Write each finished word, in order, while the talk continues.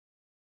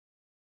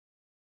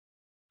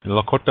In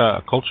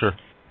Lakota culture,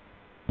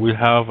 we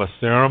have a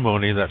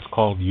ceremony that's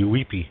called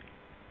Uipi.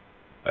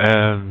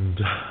 And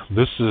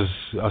this is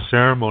a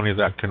ceremony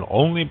that can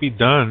only be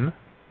done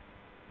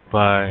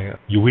by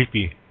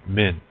Uipi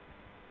men.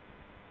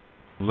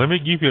 Let me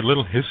give you a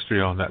little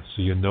history on that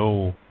so you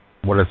know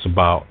what it's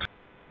about.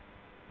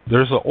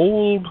 There's an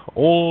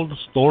old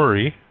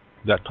story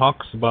that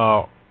talks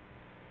about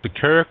the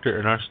character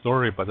in our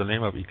story by the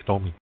name of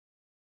Iktomi.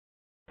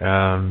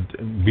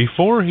 And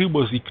before he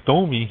was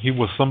Iktomi, he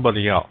was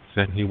somebody else.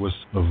 And he was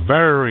a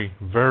very,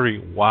 very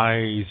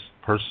wise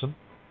person.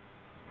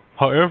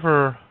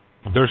 However,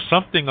 there's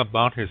something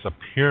about his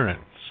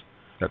appearance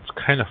that's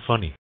kind of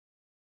funny.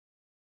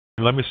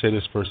 Let me say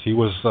this first. He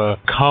was a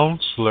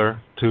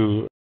counselor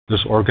to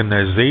this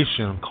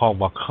organization called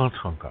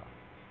Wakantanka.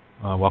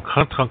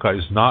 Wakantanka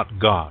is not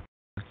God.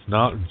 It's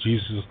not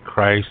Jesus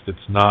Christ.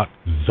 It's not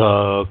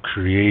the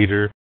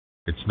Creator.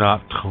 It's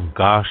not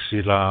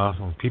Tongashila.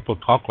 When people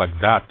talk like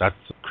that, that's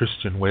a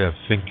Christian way of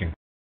thinking.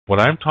 What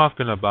I'm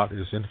talking about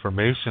is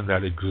information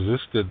that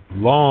existed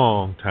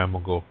long time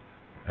ago,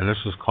 and this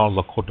is called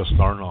Lakota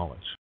Star Knowledge.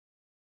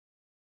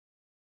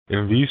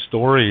 In these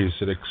stories,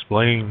 it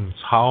explains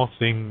how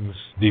things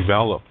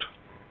developed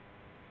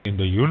in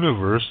the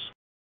universe,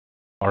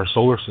 our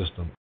solar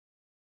system,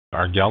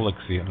 our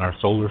galaxy and our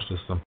solar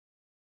system,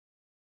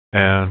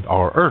 and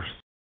our Earth.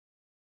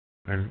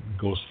 And it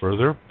goes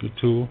further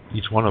to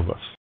each one of us.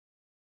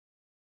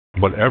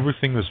 But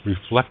everything is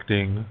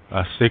reflecting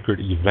a sacred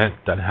event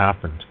that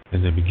happened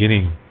in the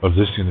beginning of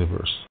this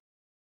universe.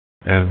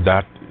 And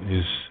that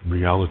is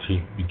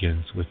reality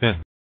begins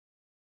within.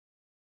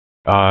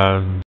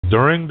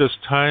 During this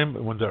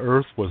time when the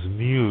Earth was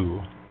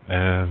new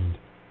and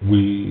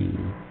we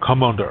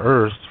come onto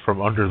Earth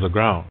from under the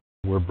ground,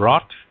 we're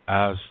brought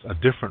as a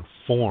different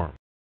form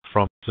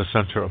from the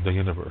center of the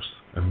universe.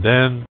 And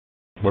then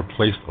we're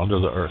placed under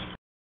the Earth.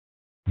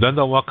 Then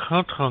the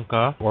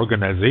Wakantanka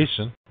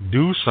organization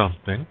do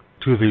something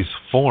to these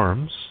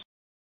forms,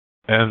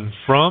 and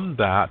from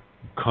that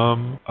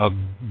come a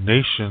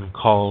nation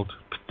called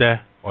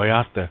Pte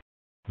Oyate.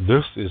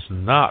 This is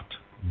not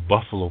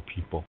buffalo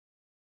people.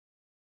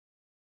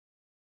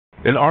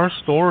 In our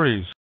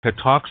stories, it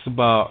talks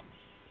about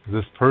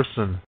this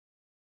person.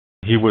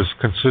 He was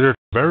considered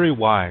very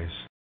wise,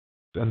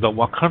 and the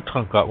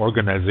Wakantanka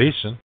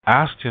organization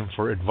asked him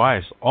for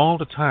advice all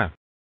the time.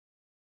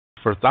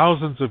 For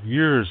thousands of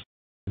years,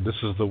 this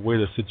is the way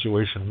the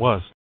situation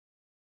was.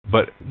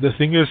 But the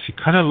thing is, he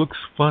kind of looks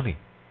funny.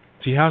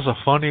 He has a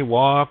funny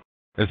walk,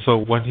 and so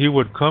when he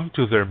would come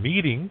to their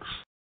meetings,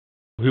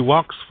 he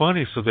walks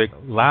funny, so they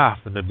laugh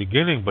in the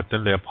beginning, but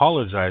then they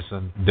apologize,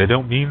 and they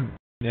don't mean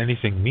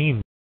anything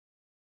mean,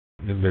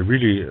 and they're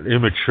really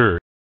immature.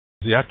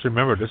 You have to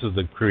remember, this is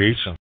the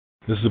creation.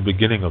 This is the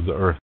beginning of the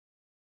Earth.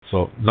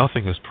 So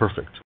nothing is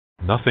perfect.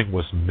 Nothing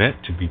was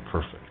meant to be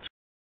perfect.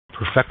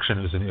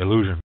 Perfection is an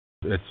illusion.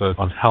 It's an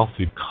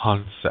unhealthy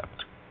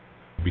concept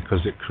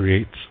because it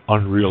creates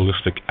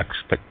unrealistic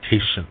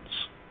expectations.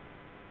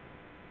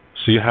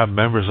 So you have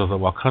members of the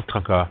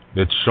Wakantanka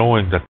that's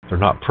showing that they're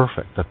not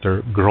perfect, that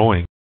they're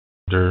growing,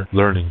 they're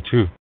learning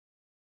too.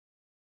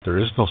 There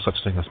is no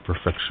such thing as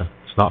perfection.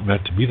 It's not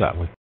meant to be that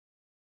way.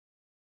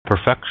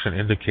 Perfection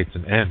indicates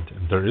an end,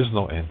 and there is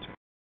no end.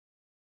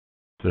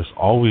 There's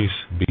always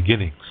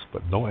beginnings,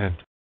 but no end.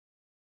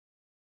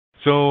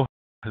 So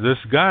this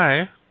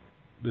guy,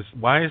 this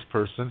wise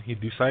person, he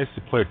decides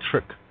to play a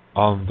trick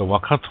on the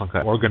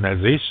Wakantanka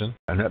organization,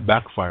 and it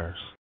backfires.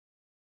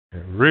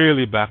 It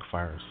really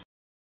backfires.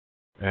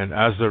 And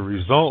as a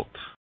result,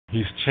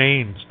 he's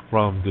changed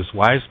from this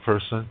wise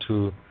person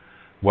to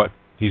what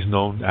he's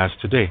known as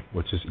today,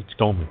 which is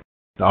Iktomi.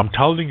 Now, I'm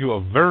telling you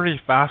a very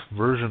fast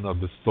version of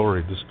the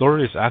story. The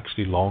story is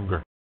actually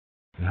longer.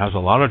 It has a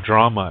lot of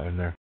drama in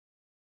there.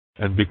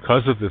 And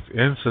because of this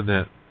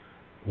incident,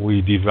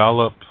 we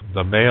develop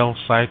the male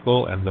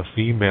cycle and the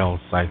female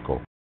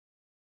cycle.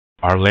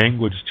 Our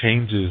language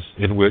changes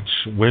in which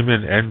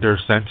women end their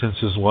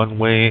sentences one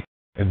way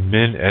and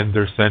men end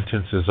their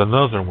sentences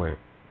another way,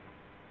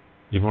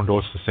 even though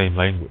it's the same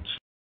language.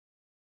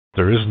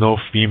 There is no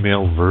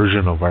female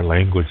version of our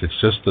language. It's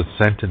just the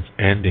sentence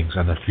endings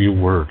and a few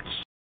words.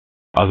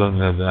 Other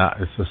than that,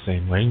 it's the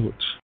same language.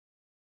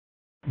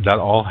 That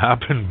all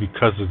happened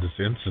because of this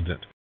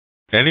incident.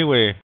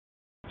 Anyway,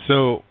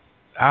 so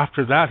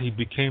after that, he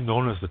became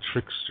known as the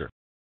trickster.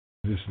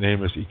 His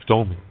name is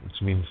Iktomi,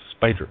 which means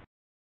spider.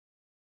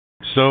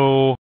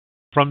 So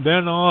from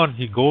then on,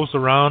 he goes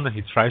around and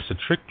he tries to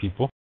trick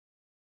people.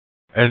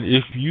 And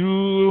if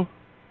you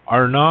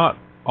are not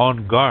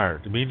on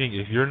guard, meaning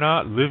if you're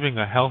not living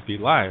a healthy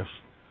life,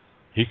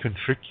 he can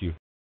trick you.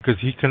 Because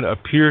he can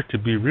appear to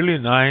be really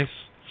nice,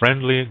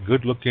 friendly,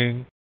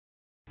 good-looking,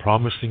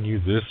 promising you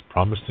this,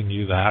 promising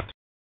you that.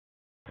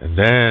 And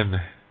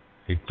then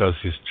he does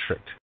his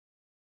trick.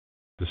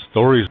 The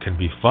stories can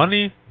be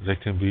funny, they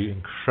can be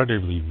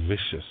incredibly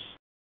vicious.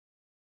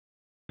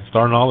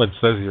 Star Knowledge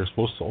says you're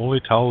supposed to only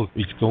tell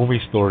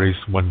Iktomi stories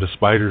when the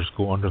spiders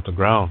go under the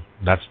ground.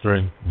 That's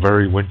during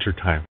very winter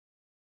time,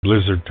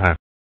 blizzard time.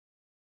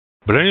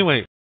 But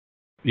anyway,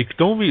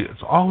 Iktomi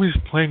is always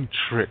playing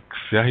tricks.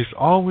 Yeah, he's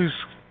always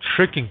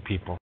tricking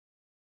people.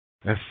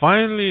 And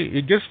finally,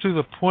 it gets to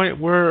the point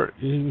where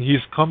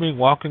he's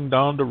walking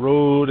down the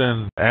road,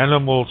 and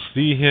animals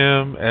see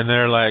him, and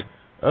they're like,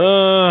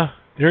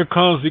 here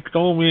comes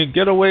Iktomi,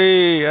 get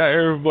away. Yeah,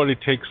 everybody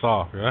takes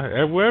off. Right?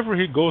 And wherever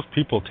he goes,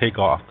 people take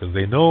off because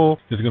they know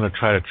he's going to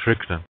try to trick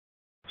them.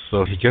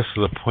 So he gets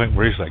to the point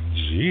where he's like,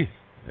 gee.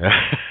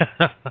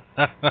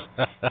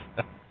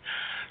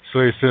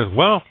 So he says,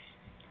 well,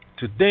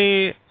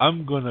 today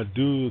I'm going to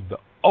do the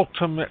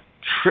ultimate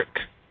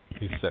trick,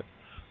 he said.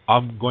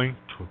 I'm going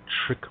to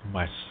trick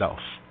myself.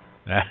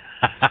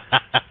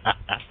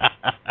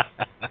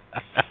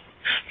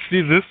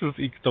 See, this is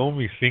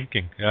Iktomi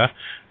thinking. Yeah?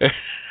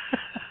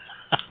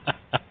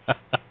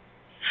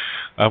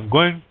 I'm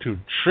going to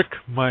trick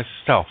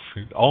myself.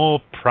 He's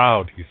all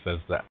proud, he says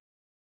that.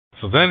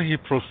 So then he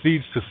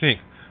proceeds to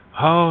think,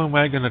 how am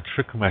I going to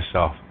trick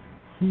myself?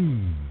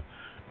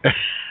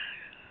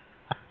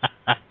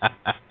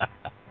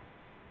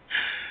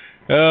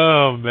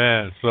 Oh,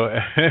 man. So,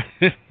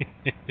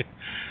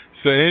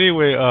 so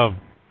anyway,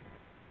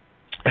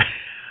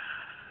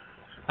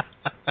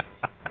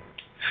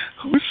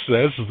 who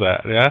says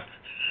that, yeah?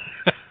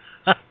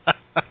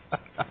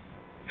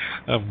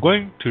 I'm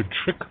going to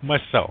trick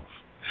myself.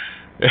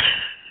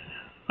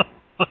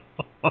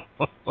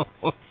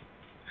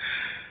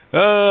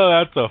 Oh,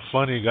 that's a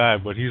funny guy,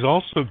 but he's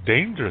also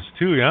dangerous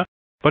too, yeah?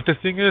 But the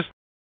thing is,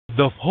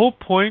 the whole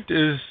point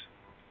is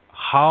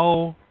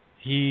how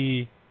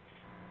he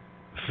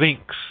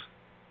thinks.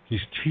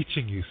 He's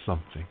teaching you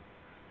something.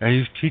 And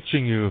he's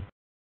teaching you,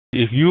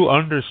 if you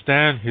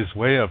understand his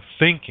way of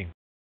thinking,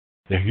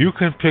 if you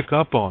can pick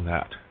up on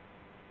that,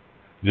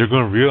 you're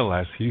going to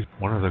realize he's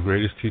one of the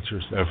greatest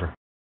teachers ever.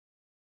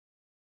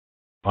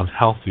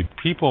 Unhealthy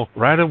people,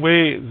 right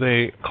away,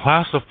 they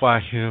classify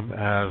him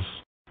as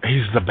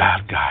he's the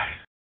bad guy.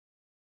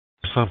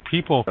 Some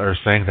people are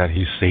saying that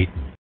he's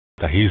Satan,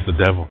 that he's the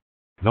devil.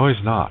 No,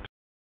 he's not.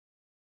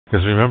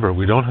 Because remember,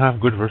 we don't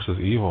have good versus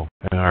evil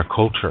in our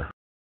culture.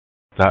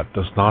 That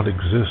does not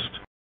exist.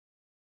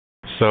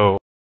 So,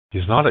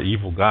 he's not an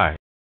evil guy.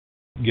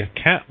 You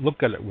can't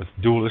look at it with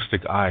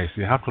dualistic eyes.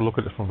 You have to look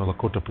at it from the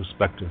Lakota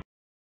perspective.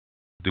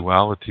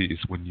 Duality is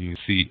when you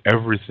see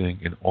everything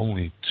in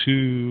only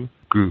two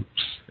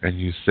groups, and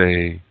you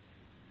say,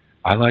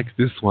 I like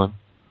this one,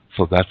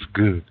 so that's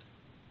good.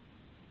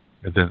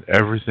 And then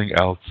everything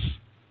else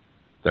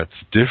that's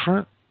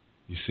different,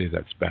 you say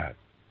that's bad.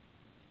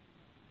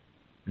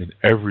 And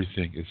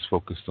everything is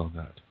focused on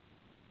that.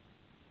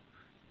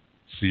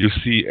 So you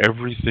see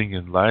everything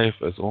in life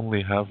as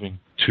only having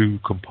two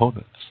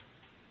components.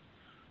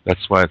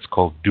 That's why it's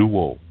called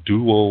duality.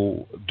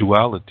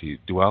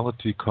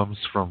 Duality comes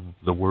from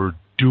the word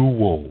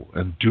duo,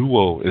 and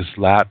duo is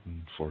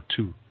Latin for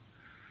two.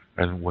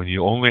 And when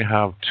you only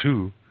have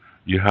two,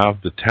 you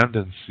have the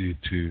tendency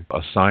to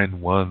assign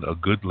one a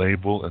good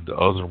label and the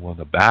other one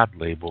a bad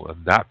label,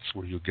 and that's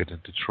where you get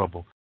into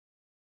trouble.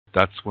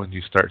 That's when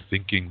you start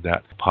thinking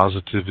that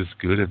positive is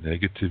good and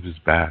negative is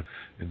bad,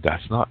 and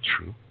that's not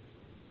true.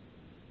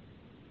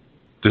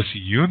 This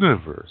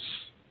universe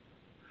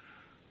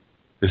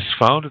is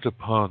founded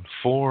upon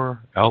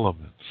four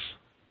elements,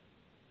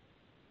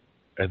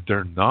 and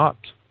they're not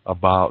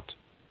about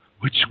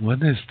which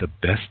one is the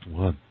best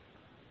one.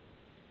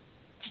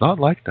 It's not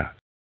like that.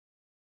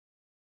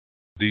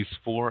 These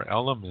four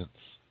elements,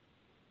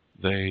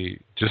 they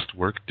just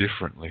work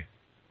differently.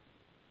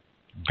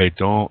 They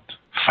don't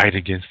fight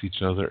against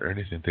each other or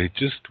anything. They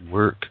just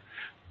work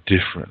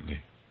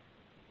differently.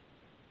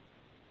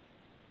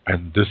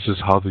 And this is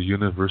how the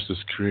universe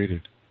is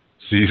created.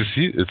 So you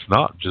see, it's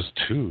not just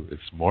two,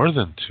 it's more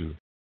than two.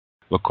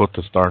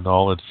 Lakota Star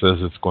Knowledge says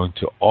it's going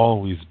to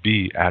always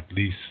be at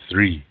least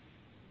three.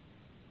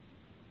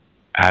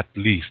 At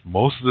least.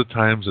 Most of the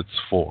times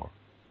it's four,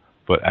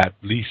 but at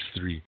least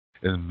three.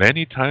 And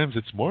many times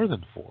it's more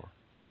than four.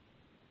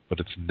 But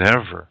it's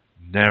never,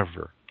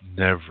 never,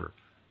 never,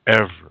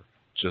 ever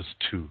just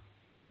two.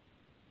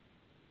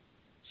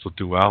 So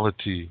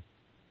duality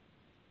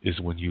is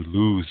when you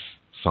lose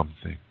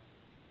something.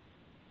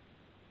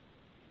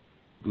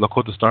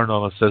 Lakota Star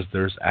Knowledge says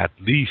there's at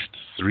least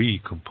three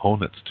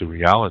components to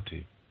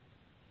reality.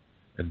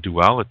 In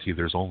duality,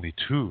 there's only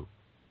two.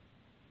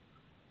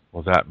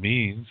 Well, that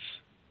means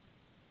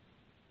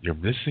you're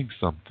missing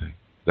something.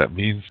 That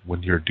means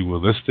when you're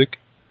dualistic,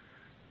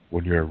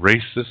 when you're a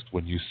racist,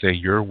 when you say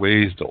your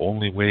way is the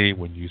only way,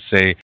 when you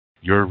say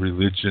your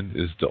religion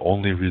is the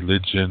only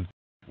religion,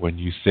 when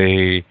you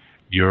say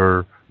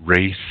your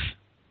race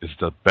is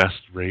the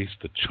best race,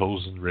 the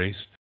chosen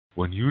race,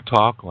 when you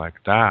talk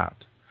like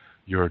that,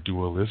 you're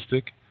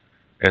dualistic,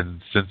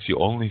 and since you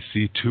only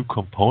see two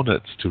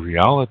components to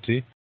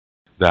reality,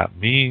 that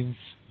means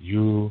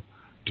you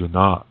do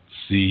not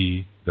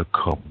see the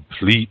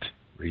complete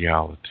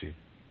reality.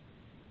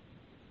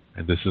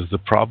 And this is the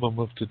problem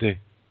of today.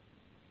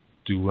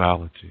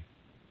 Duality.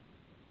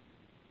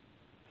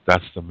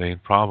 That's the main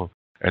problem.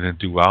 And in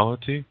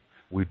duality,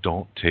 we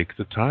don't take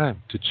the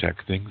time to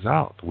check things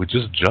out. We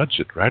just judge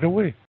it right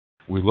away.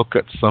 We look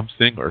at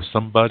something or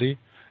somebody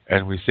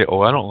and we say,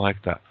 oh, I don't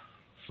like that.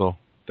 So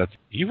that's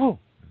evil.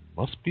 It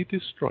must be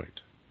destroyed.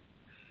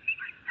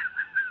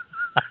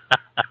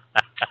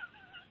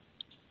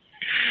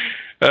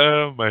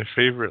 My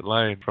favorite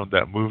line from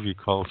that movie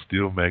called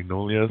Steel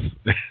Magnolias.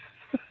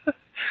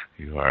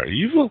 You are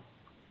evil.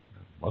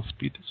 It must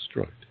be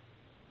destroyed.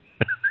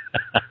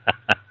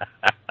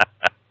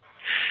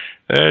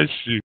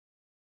 Shoot.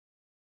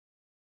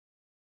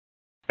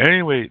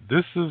 Anyway,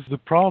 this is the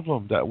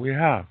problem that we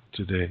have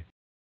today.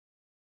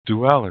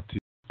 Duality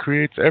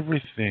creates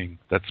everything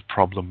that's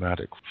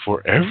problematic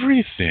for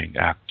everything,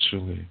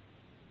 actually.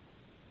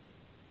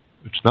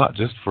 It's not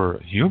just for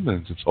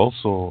humans, it's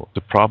also the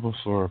problem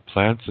for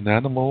plants and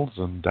animals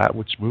and that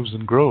which moves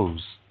and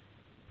grows,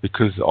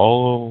 because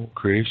all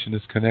creation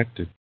is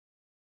connected.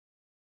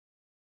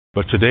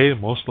 But today,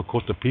 most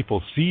Lakota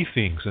people see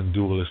things in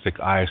dualistic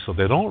eyes, so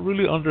they don't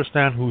really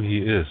understand who he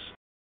is.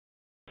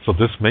 So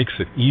this makes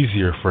it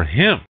easier for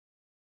him.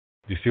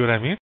 You see what I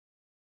mean?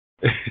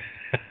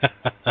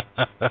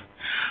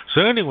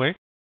 So anyway,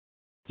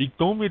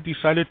 Iktomi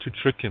decided to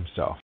trick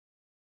himself.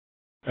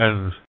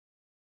 And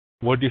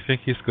what do you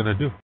think he's going to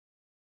do?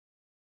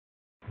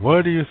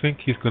 What do you think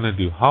he's going to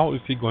do? How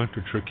is he going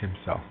to trick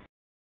himself?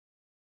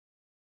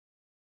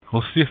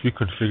 We'll see if we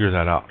can figure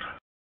that out.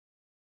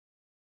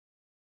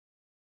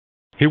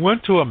 He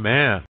went to a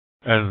man,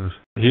 and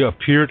he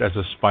appeared as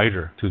a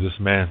spider to this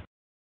man.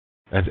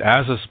 And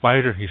as a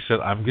spider, he said,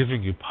 I'm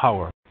giving you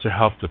power to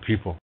help the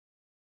people.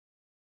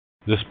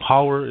 This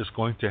power is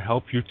going to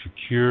help you to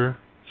cure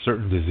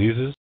certain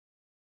diseases,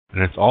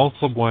 and it's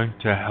also going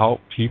to help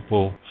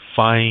people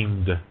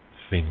find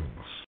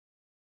things,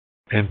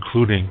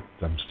 including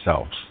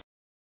themselves.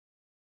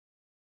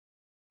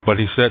 But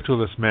he said to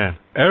this man,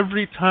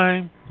 every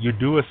time you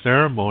do a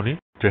ceremony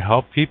to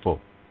help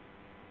people,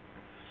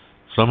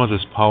 some of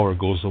this power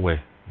goes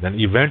away. Then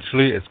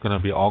eventually it's going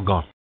to be all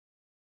gone.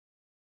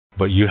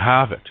 But you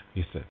have it,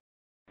 he said.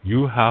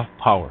 You have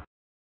power.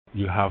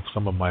 You have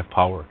some of my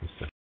power, he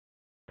said.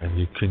 And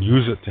you can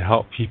use it to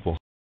help people.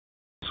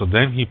 So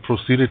then he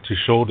proceeded to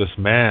show this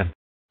man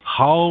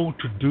how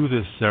to do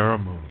this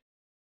ceremony.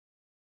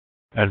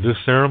 And this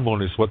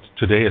ceremony is what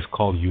today is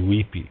called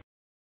Uipi.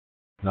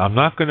 Now, I'm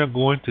not going to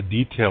go into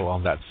detail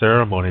on that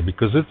ceremony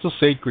because it's a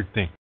sacred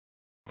thing.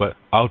 But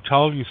I'll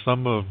tell you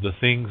some of the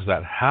things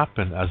that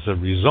happen as a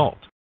result.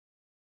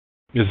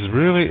 It's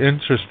really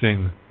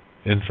interesting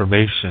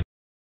information.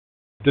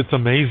 It's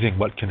amazing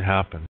what can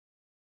happen.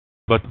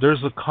 But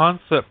there's a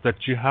concept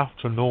that you have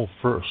to know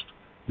first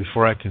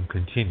before I can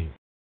continue.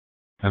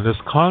 And this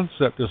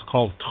concept is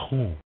called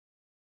tu.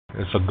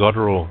 It's a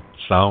guttural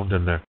sound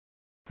in there.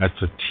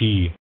 That's a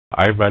T.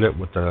 I read it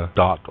with a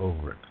dot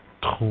over it.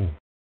 Tu.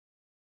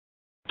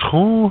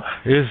 Tu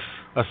is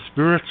a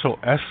spiritual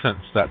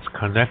essence that's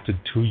connected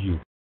to you.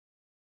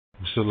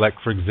 So like,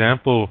 for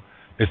example,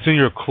 it's in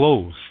your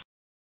clothes.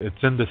 It's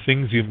in the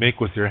things you make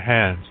with your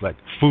hands, like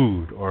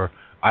food or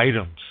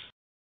items.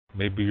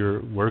 Maybe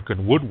you're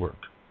working woodwork.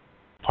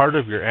 Part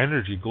of your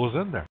energy goes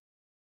in there.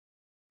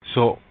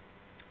 So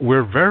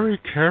we're very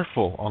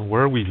careful on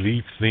where we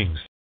leave things.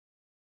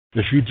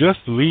 If you just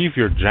leave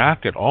your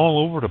jacket all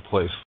over the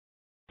place,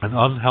 an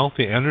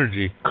unhealthy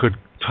energy could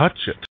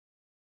touch it.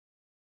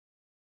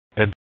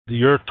 And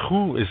your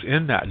tool is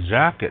in that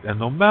jacket, and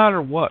no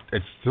matter what,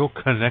 it's still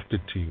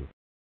connected to you.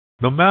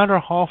 No matter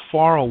how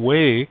far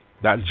away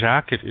that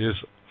jacket is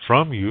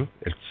from you,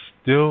 it's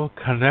still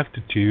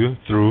connected to you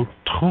through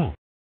tu.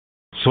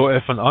 So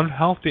if an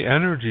unhealthy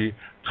energy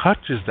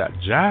touches that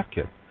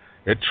jacket,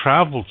 it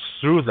travels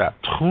through that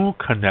tu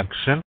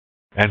connection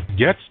and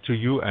gets to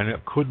you, and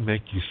it could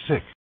make you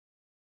sick.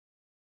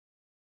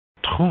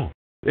 Tu.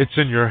 It's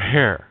in your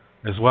hair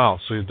as well,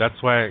 so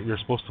that's why you're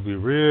supposed to be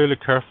really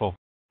careful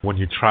when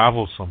you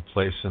travel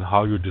someplace and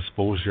how you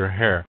dispose your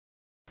hair.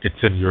 It's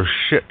in your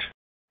shit.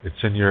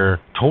 It's in your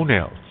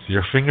toenails,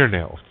 your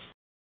fingernails.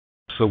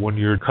 So when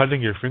you're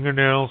cutting your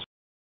fingernails,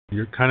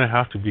 you kind of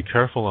have to be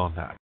careful on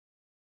that.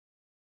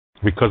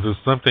 Because if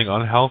something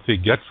unhealthy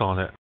gets on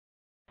it,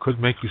 it could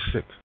make you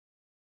sick.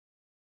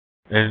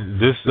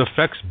 And this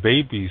affects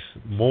babies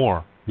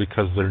more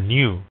because they're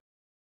new.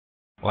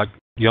 Like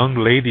young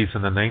ladies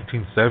in the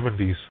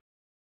 1970s,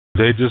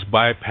 they just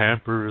buy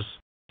Pampers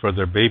for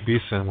their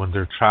babies, and when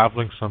they're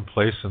traveling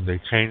someplace and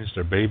they change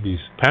their babies'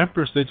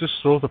 Pampers, they just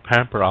throw the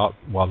Pamper out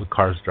while the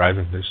car's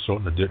driving. They just throw it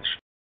in the ditch.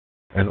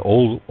 And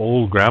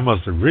old grandmas,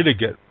 they really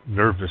get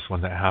nervous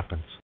when that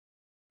happens.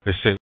 They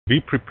say, be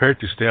prepared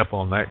to stay up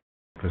all night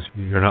because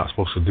you're not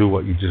supposed to do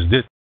what you just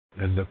did.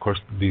 And of course,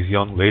 these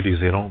young ladies,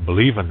 they don't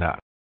believe in that.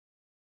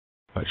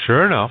 But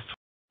sure enough,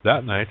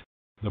 that night,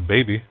 the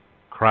baby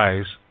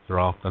cries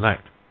throughout the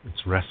night.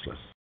 It's restless.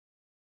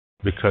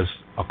 Because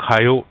a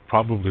coyote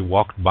probably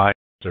walked by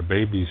their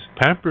baby's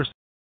Pampers.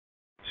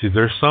 See,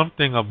 there's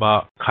something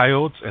about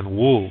coyotes and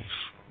wolves.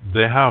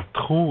 They have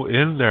tu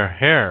in their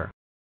hair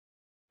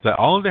that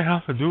all they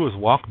have to do is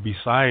walk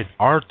beside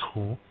our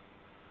tu,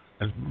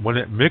 and when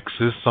it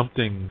mixes,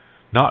 something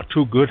not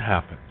too good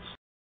happens.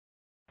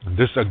 And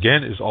this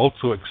again is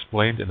also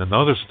explained in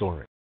another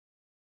story.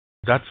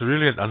 That's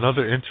really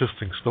another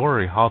interesting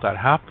story, how that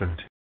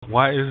happened.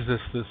 Why is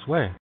this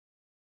way?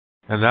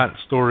 And that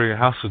story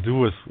has to do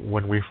with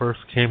when we first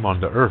came on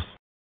the earth.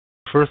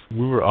 First,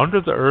 we were under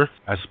the earth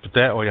as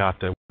Pte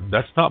Oyate.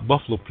 That's not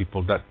buffalo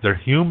people. That they're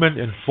human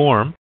in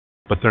form,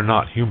 but they're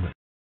not human.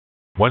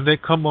 When they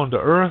come on the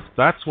earth,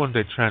 that's when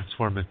they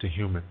transform into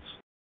humans.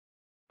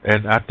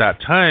 And at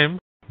that time,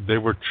 they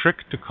were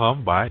tricked to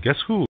come by, guess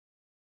who?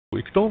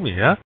 Iktomi,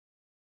 yeah?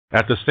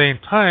 At the same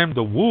time,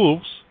 the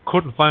wolves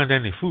couldn't find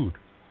any food.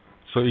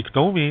 So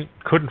Iktomi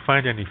couldn't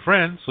find any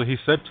friends, so he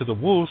said to the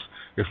wolves,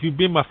 if you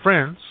be my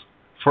friends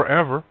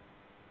forever,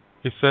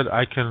 he said,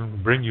 I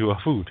can bring you a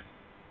food.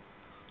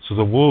 So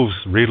the wolves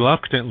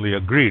reluctantly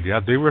agreed. Yeah,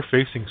 they were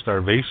facing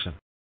starvation.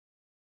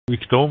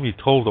 Iktomi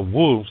told the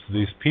wolves,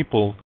 these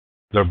people,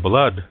 their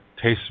blood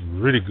tastes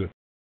really good,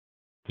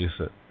 he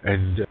said.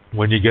 And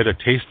when you get a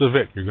taste of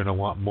it, you're going to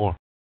want more.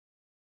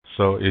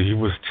 So he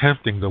was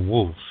tempting the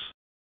wolves.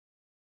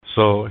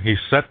 So he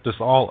set this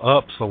all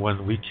up so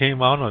when we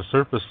came out on the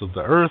surface of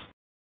the earth,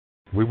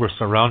 we were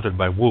surrounded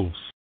by wolves.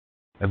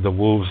 And the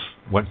wolves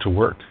went to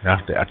work.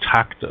 They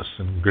attacked us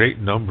in great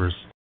numbers.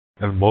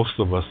 And most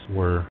of us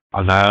were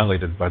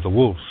annihilated by the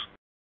wolves.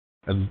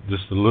 And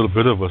just a little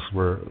bit of us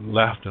were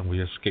left and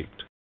we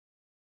escaped.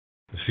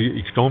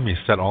 See, Iktomi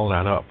set all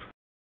that up.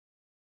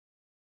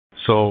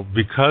 So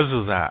because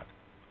of that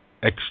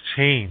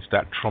exchange,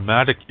 that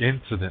traumatic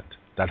incident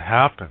that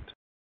happened,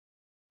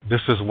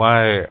 this is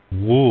why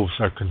wolves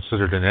are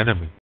considered an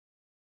enemy.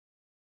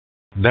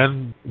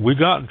 Then we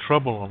got in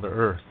trouble on the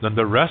earth. Then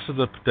the rest of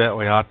the Pte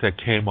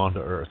Oyate came on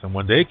the earth. And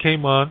when they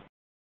came on,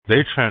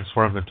 they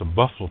transformed into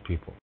buffalo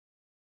people.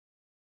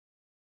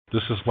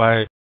 This is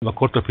why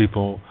Lakota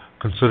people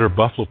consider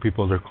buffalo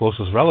people their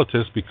closest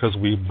relatives, because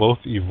we both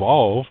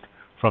evolved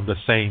from the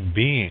same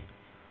being.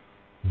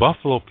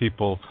 Buffalo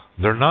people,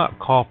 they're not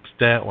called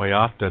Pte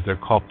Oyate, they're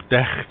called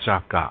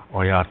Ptechchaka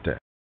Oyate.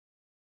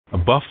 A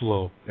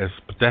buffalo is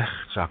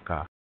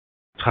Ptechchaka.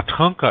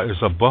 Tatanka is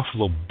a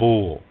buffalo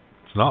bull.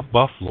 It's not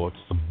buffalo, it's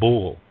the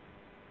bull.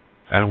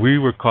 And we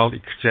were called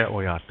Ikche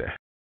Oyate.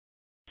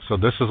 So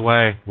this is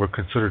why we're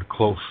considered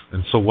close.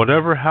 And so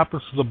whatever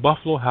happens to the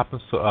buffalo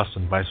happens to us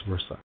and vice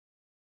versa.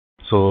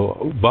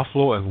 So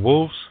buffalo and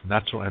wolves,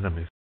 natural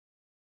enemies.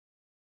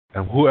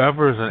 And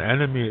whoever is an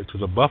enemy to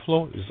the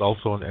buffalo is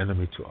also an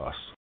enemy to us.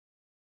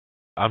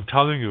 I'm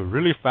telling you a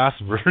really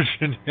fast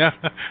version. Yeah,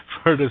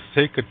 for the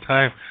sake of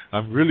time,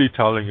 I'm really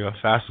telling you a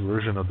fast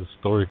version of the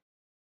story.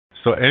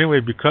 So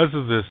anyway, because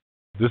of this,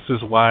 this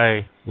is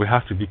why we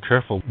have to be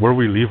careful where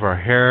we leave our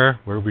hair,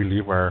 where we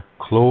leave our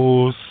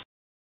clothes.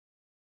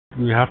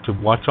 We have to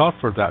watch out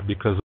for that,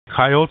 because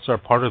coyotes are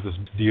part of this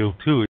deal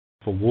too.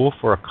 If a wolf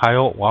or a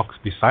coyote walks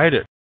beside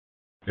it,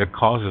 it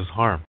causes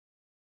harm.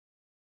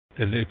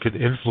 And it could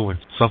influence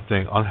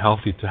something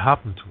unhealthy to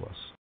happen to us.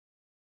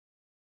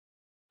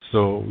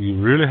 So you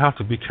really have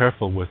to be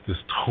careful with this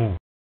tone,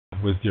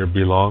 with your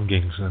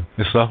belongings and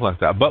stuff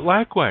like that. But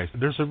likewise,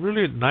 there's a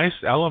really nice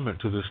element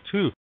to this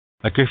too.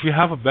 Like if you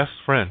have a best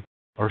friend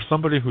or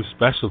somebody who's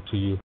special to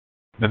you,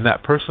 then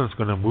that person's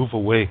going to move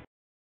away.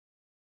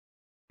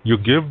 You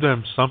give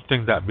them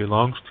something that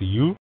belongs to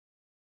you,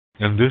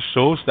 and this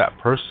shows that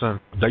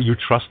person that you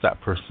trust that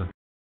person.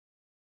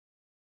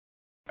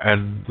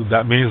 And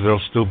that means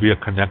there'll still be a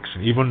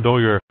connection. Even though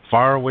you're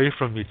far away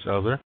from each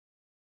other,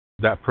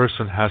 that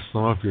person has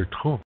some of your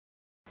tone,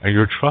 and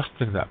you're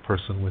trusting that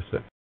person with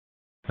it.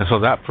 And so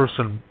that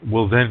person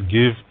will then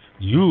give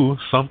you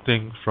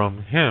something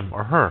from him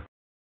or her,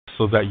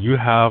 so that you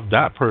have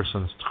that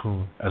person's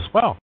tone as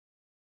well.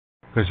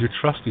 Because you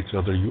trust each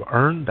other, you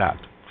earn that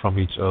from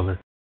each other.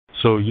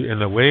 So you,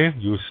 in a way,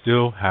 you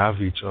still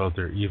have each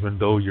other, even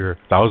though you're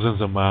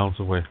thousands of miles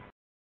away.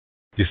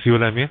 You see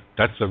what I mean?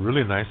 That's a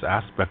really nice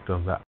aspect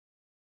of that.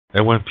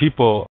 And when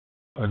people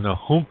in the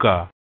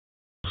Hunka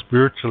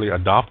spiritually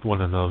adopt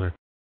one another,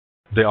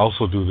 they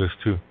also do this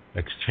too,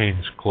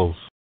 exchange clothes,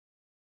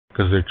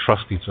 because they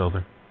trust each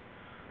other.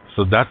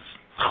 So that's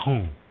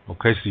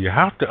okay. So you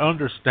have to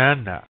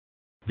understand that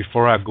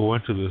before I go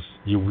into this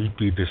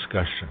Uweepy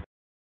discussion.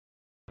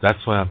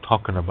 That's why I'm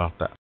talking about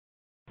that.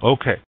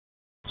 Okay.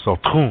 So,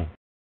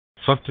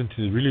 something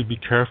to really be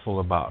careful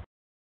about.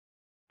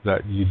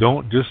 That you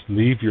don't just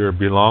leave your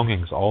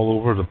belongings all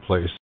over the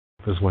place,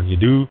 because when you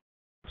do,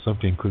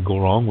 something could go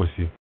wrong with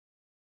you.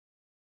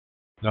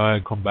 Now I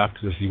come back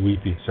to this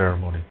Uweepy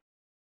ceremony.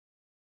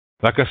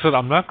 Like I said,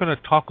 I'm not going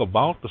to talk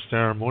about the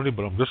ceremony,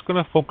 but I'm just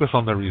going to focus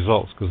on the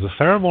results, because the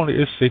ceremony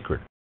is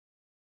sacred.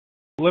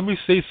 Let me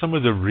say some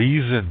of the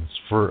reasons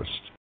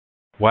first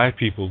why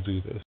people do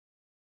this.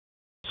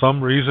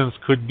 Some reasons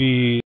could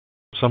be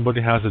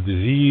somebody has a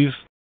disease,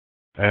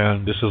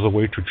 and this is a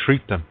way to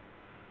treat them,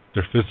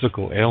 their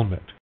physical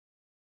ailment,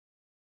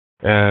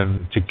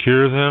 and to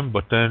cure them,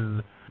 but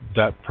then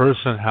that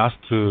person has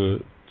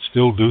to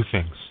still do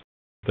things.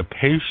 The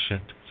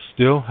patient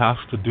still has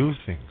to do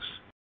things.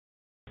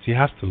 He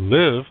has to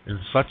live in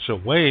such a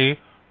way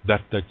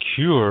that the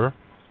cure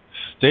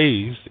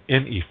stays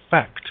in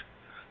effect.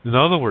 In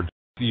other words,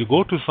 You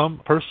go to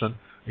some person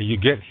and you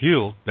get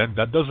healed, then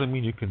that doesn't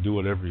mean you can do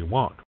whatever you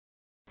want.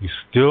 You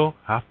still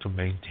have to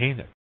maintain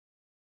it.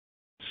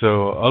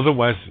 So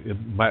otherwise, it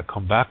might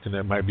come back and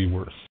it might be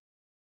worse.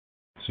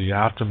 So you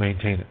have to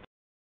maintain it.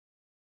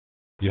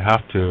 You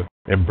have to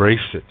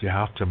embrace it. You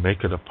have to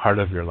make it a part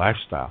of your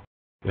lifestyle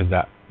in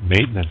that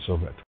maintenance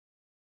of it,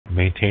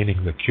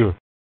 maintaining the cure.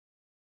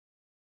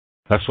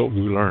 That's what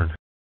we learned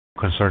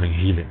concerning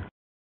healing.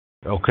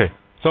 Okay,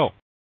 so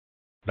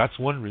that's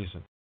one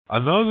reason.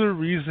 Another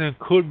reason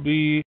could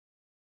be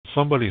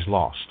somebody's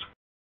lost.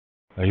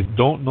 You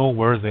don't know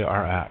where they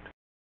are at.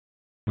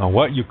 Now,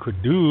 what you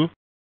could do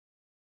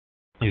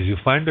is you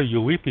find a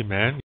Yuwipi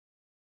man.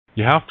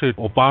 You have to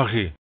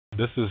opahi.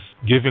 This is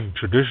giving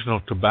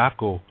traditional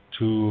tobacco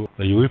to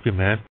the Yuwipi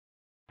man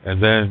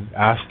and then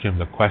ask him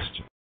the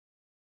question.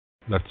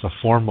 That's a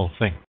formal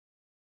thing.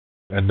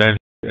 And then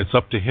it's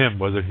up to him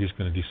whether he's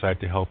going to decide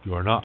to help you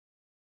or not.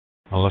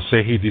 Now, let's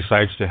say he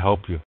decides to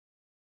help you.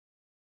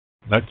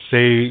 Let's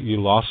say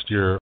you lost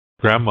your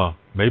grandma.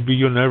 Maybe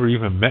you never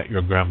even met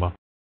your grandma.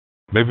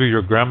 Maybe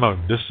your grandma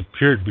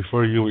disappeared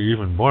before you were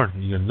even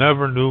born. You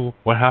never knew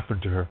what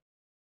happened to her.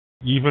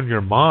 Even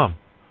your mom.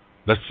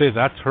 Let's say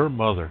that's her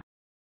mother.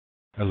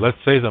 And let's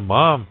say the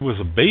mom was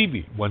a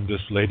baby when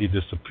this lady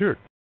disappeared.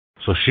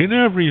 So she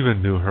never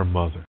even knew her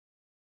mother.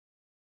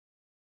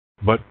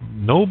 But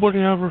nobody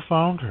ever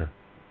found her.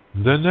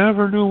 They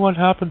never knew what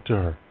happened to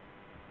her.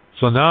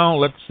 So now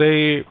let's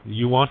say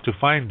you want to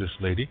find this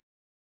lady.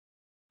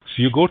 So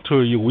you go to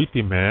a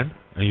Yuwipi man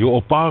and you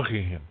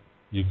opahi him.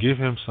 You give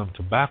him some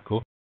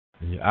tobacco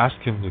and you ask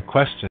him the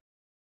question.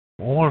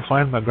 I want to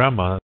find my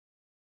grandma.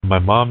 My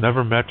mom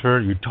never met her.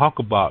 You talk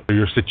about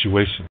your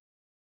situation.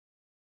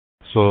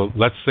 So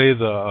let's say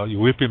the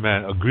Yuwipi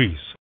man agrees.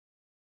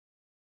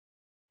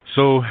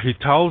 So he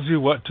tells you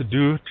what to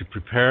do to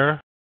prepare,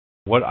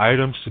 what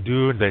items to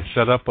do, and they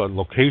set up a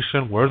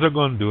location where they're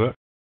going to do it,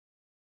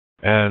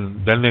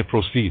 and then they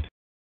proceed.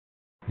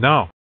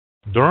 Now,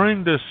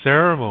 during this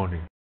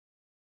ceremony,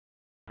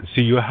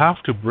 see, you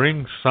have to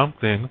bring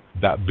something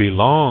that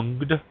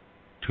belonged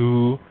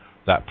to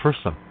that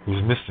person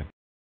who's missing.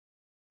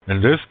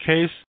 In this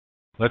case,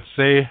 let's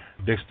say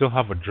they still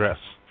have a dress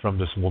from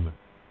this woman.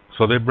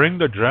 So they bring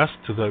the dress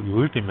to the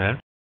Yuwipi man,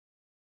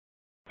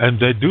 and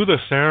they do the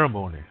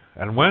ceremony.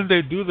 And when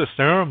they do the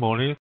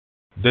ceremony,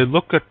 they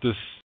look at this.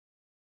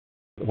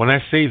 When I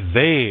say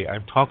they,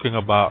 I'm talking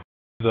about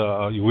the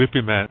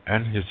Yuwipi man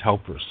and his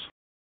helpers.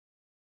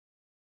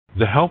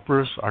 The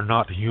helpers are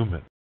not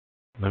human.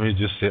 Let me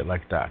just say it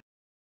like that.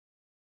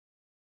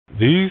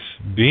 These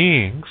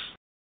beings,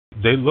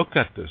 they look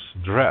at this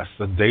dress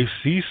and they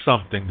see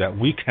something that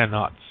we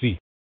cannot see.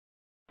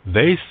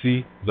 They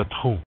see the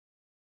tomb.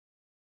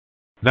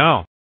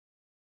 Now,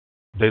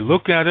 they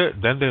look at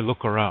it, then they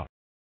look around.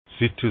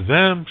 See, to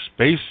them,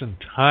 space and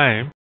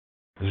time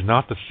is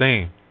not the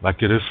same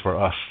like it is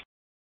for us.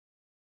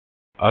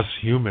 Us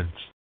humans,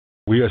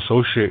 we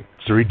associate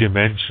 3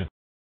 dimensions.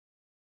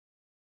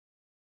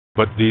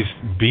 But these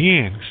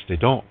beings, they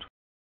don't.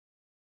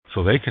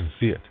 So they can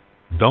see it.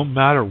 Don't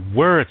matter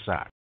where it's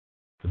at.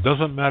 It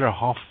doesn't matter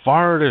how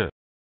far it is.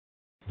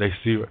 They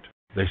see it.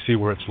 They see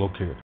where it's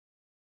located.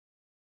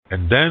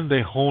 And then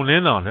they hone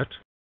in on it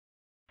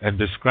and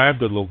describe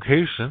the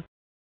location.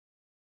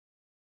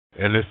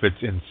 And if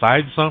it's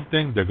inside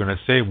something, they're going to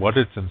say what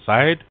it's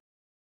inside.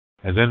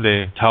 And then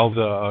they tell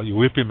the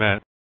Yuwipi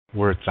man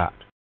where it's at.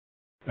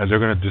 And they're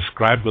going to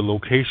describe the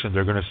location.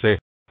 They're going to say,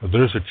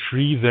 there's a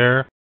tree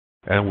there,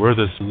 and where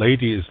this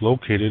lady is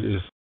located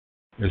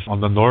is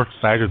on the north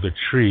side of the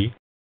tree.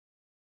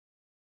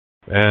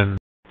 And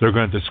they're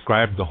going to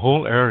describe the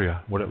whole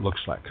area, what it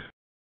looks like,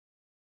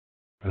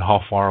 and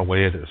how far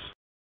away it is,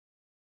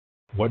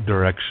 what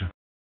direction.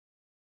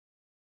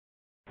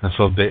 And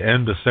so they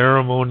end the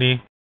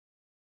ceremony,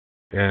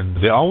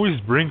 and they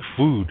always bring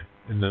food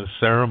in the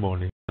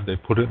ceremony. They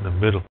put it in the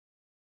middle.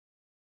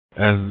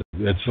 And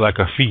it's like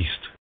a feast.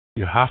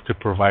 You have to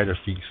provide a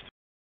feast.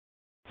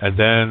 And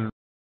then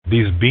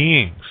these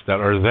beings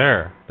that are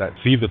there, that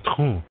see the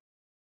tomb,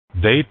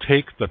 they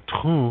take the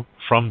tomb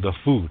from the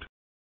food.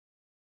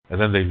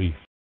 And then they leave.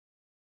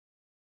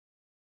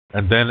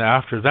 And then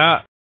after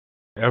that,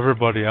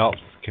 everybody else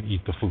can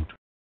eat the food.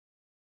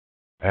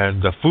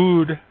 And the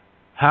food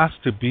has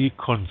to be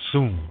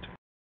consumed.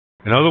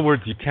 In other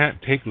words, you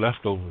can't take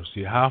leftovers.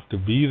 You have to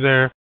be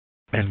there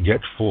and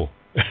get full.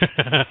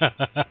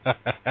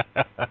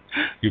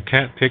 You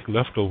can't take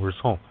leftovers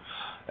home.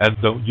 And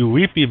the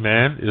Yuwipi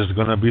man is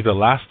going to be the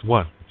last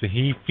one. So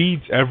he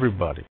feeds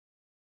everybody.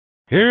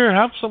 Here,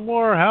 have some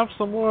more, have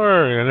some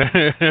more.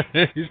 And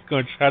he's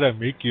going to try to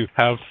make you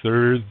have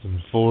thirds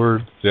and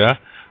fourths, yeah?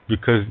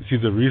 Because, see,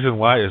 the reason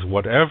why is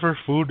whatever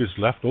food is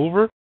left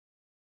over,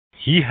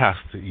 he has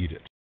to eat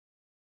it.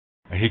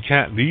 And he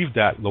can't leave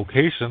that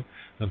location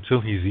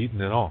until he's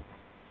eaten it all.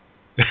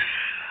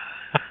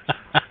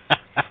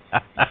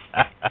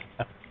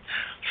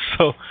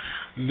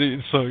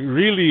 So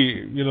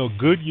really,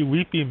 good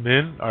Yuwipi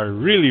men are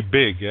really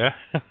big, yeah?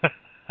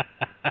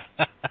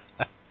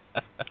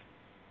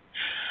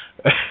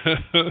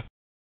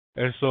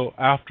 And so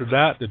after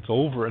that, it's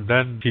over, and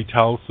then he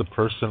tells the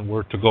person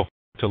where to go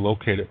to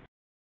locate it.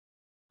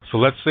 So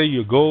let's say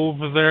you go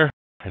over there,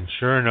 and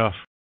sure enough,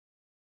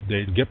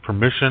 they get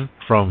permission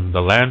from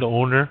the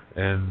landowner,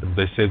 and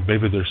they say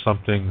maybe there's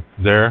something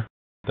there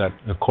that,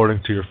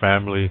 according to your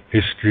family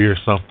history or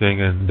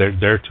something, and they're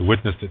there to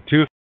witness it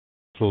too.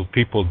 So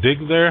people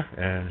dig there,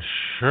 and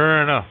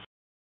sure enough,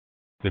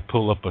 they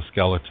pull up a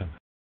skeleton.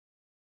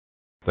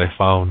 They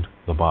found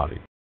the body.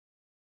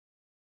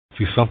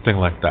 See, something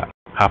like that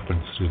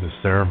happens through the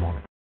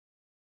ceremony.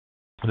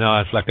 Now,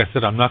 as like I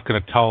said, I'm not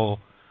going to tell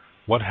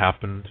what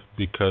happened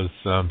because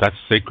that's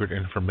sacred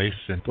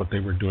information, what they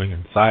were doing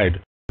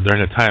inside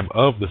during the time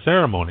of the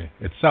ceremony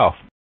itself.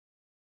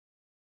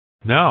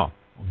 Now,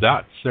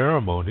 that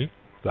ceremony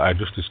that I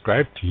just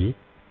described to you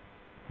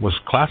was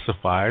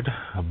classified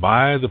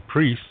by the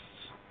priests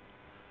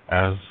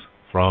as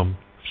from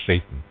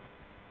Satan.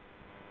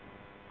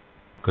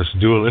 Because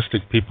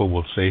dualistic people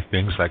will say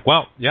things like,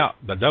 well, yeah,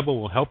 the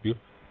devil will help you,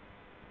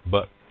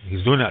 but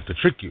he's doing that to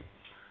trick you.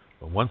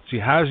 But once he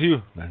has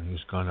you, then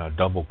he's going to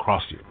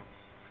double-cross you.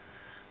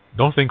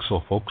 Don't think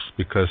so, folks,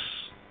 because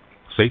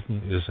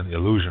Satan is an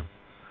illusion,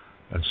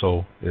 and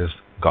so is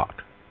God.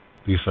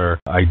 These are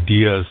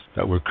ideas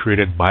that were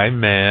created by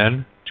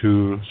man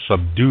to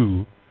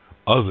subdue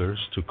others,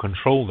 to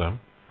control them,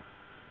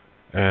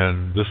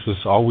 and this has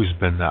always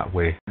been that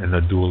way in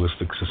a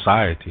dualistic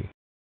society.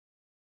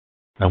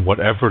 And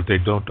whatever they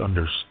don't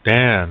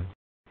understand,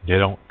 they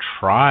don't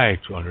try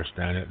to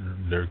understand it,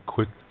 and they're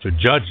quick to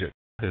judge it.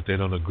 If they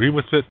don't agree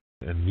with it,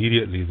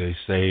 immediately they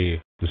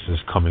say, this is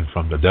coming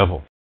from the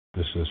devil.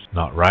 This is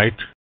not right,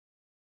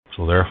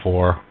 so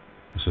therefore,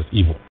 this is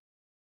evil.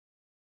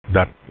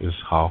 That is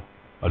how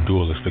a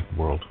dualistic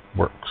world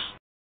works.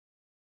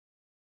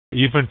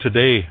 Even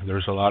today,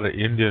 there's a lot of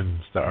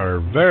Indians that are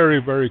very,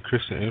 very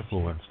Christian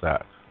influenced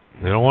that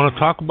they don't want to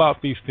talk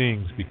about these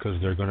things because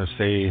they're going to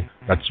say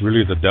that's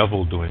really the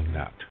devil doing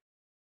that.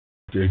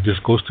 It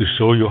just goes to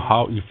show you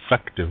how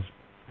effective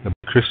the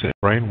Christian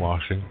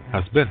brainwashing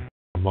has been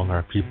among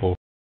our people,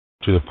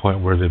 to the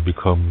point where they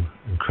become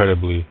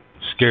incredibly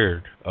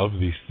scared of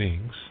these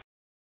things.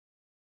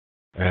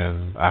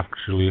 And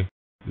actually,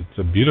 it's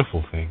a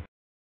beautiful thing.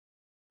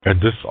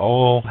 And this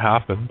all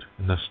happened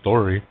in a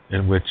story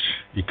in which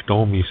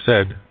Iktomi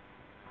said,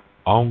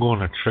 I'm going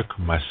to trick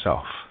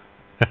myself.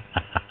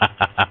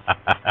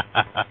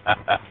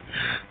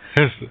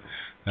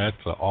 That's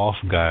an off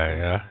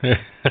guy, yeah.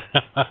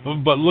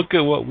 But look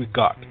at what we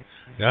got.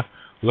 Yeah,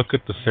 look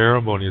at the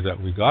ceremony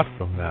that we got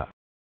from that.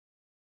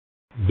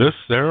 This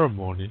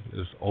ceremony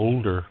is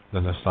older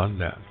than the sun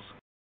dance.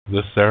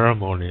 This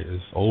ceremony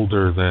is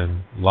older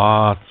than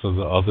lots of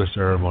the other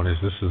ceremonies.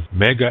 This is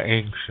mega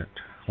ancient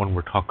when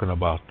we're talking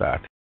about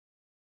that.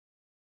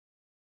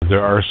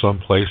 There are some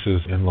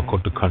places in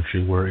Lakota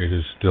country where it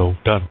is still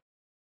done.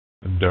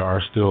 There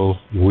are still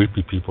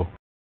Weepy people.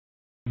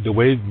 The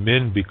way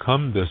men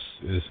become this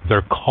is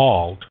they're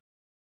called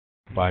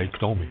by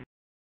Iktomi.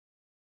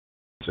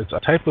 It's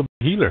a type of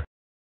healer.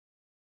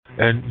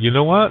 And you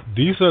know what?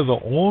 These are the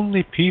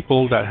only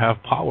people that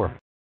have power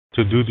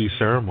to do these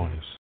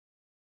ceremonies.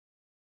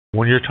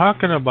 When you're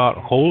talking about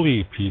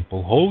holy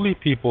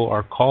people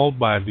are called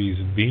by these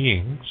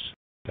beings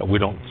that we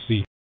don't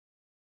see.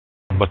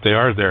 But they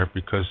are there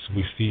because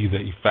we see the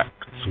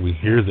effects, we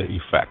hear the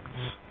effects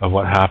of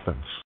what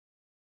happens.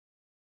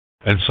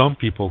 And some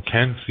people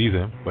can see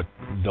them, but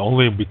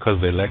only because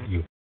they let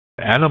you.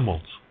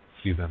 Animals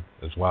see them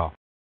as well.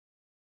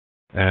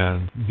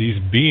 And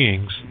these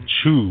beings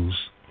choose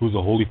who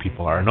the holy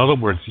people are. In other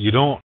words, you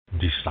don't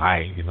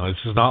decide. This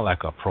is not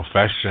like a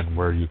profession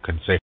where you can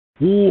say,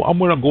 oh, I'm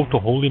going to go to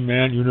Holy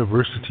Man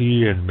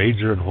University and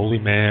major in Holy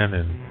Man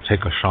and take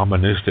a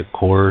shamanistic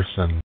course.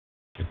 And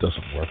it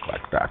doesn't work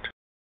like that.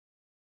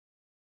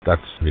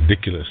 That's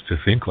ridiculous to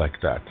think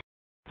like that,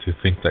 to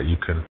think that you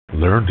can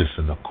learn this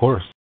in a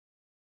course.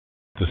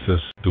 This is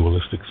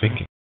dualistic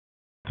thinking.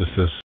 This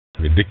is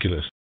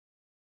ridiculous.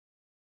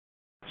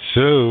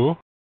 So,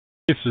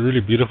 it's a really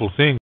beautiful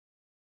thing.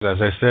 As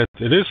I said,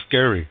 it is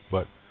scary,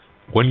 but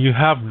when you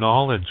have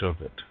knowledge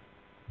of it,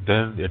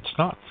 then it's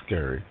not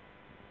scary.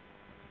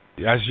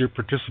 As you're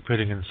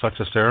participating in such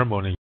a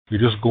ceremony, you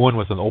just go in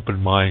with an open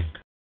mind,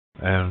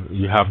 and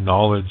you have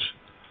knowledge.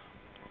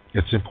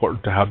 It's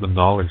important to have the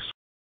knowledge.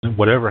 And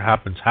whatever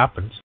happens,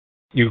 happens.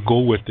 You go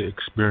with the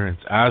experience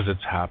as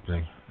it's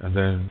happening, and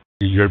then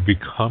you're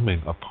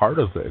becoming a part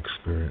of the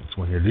experience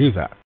when you do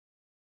that.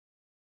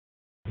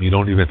 You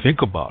don't even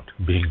think about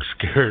being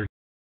scared.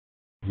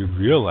 You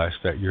realize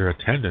that your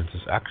attendance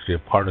is actually a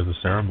part of the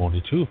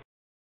ceremony too.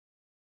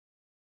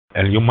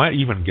 And you might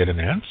even get an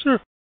answer.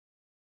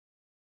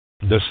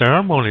 The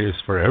ceremony is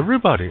for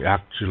everybody,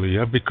 actually,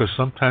 because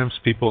sometimes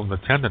people in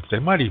attendance, they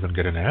might even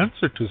get an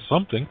answer to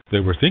something they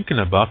were thinking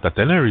about that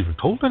they never even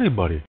told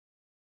anybody.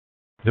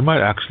 They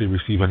might actually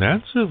receive an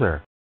answer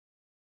there.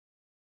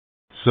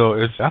 So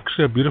it's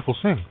actually a beautiful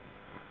thing.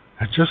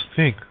 And just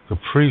think, the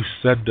priest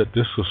said that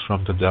this was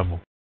from the devil.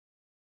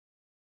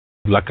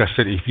 Like I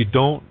said, if you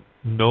don't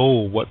know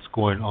what's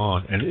going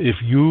on, and if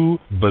you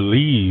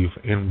believe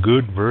in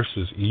good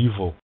versus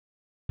evil,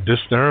 this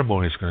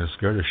ceremony is going to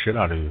scare the shit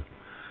out of you.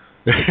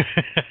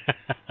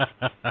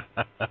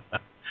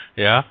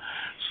 Yeah?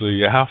 So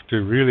you have to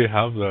really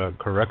have the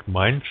correct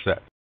mindset.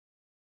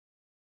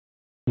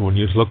 When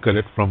you look at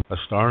it from a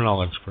star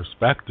knowledge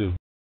perspective,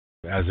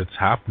 as it's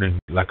happening,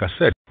 like I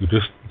said, you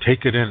just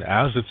take it in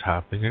as it's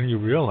happening and you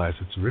realize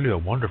it's really a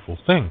wonderful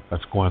thing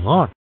that's going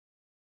on.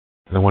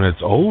 And when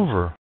it's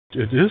over,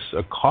 it is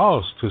a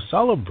cause to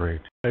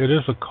celebrate. It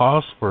is a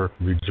cause for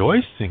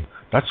rejoicing.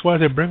 That's why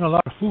they bring a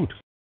lot of food,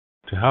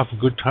 to have a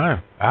good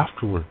time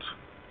afterwards,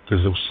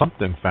 because there was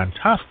something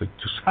fantastic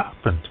just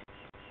happened.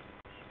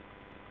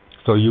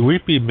 So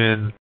Yuwipi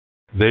men,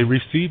 they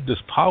received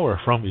this power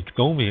from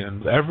Iktomi,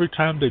 and every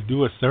time they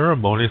do a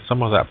ceremony,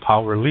 some of that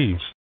power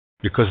leaves,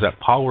 because that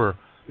power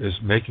is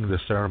making the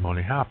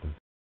ceremony happen.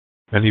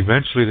 And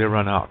eventually they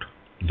run out.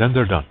 Then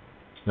they're done.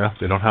 Yeah,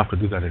 they don't have to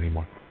do that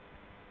anymore.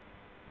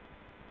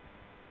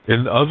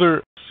 In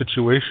other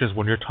situations,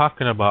 when you're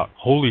talking about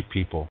holy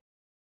people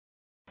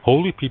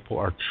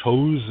are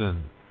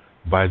chosen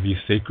by these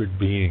sacred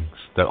beings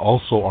that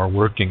also are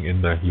working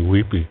in the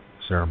Yuwipi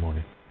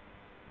ceremony.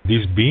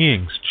 These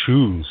beings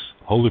choose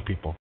holy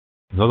people.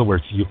 In other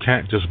words, you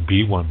can't just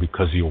be one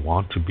because you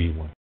want to be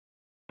one.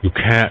 You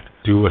can't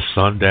do a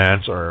sun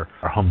dance or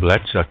a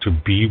humblecha to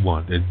be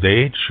one.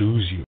 They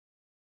choose you.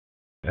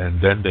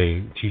 And then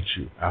they teach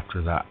you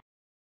after that.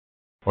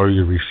 Or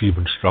you receive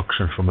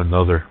instruction from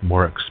another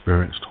more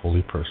experienced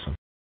holy person.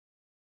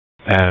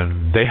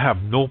 And they have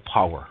no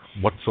power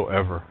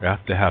whatsoever. Yeah?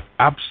 They have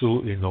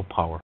absolutely no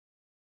power.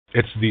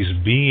 It's these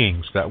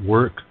beings that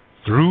work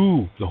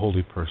through the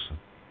holy person,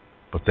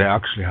 but they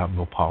actually have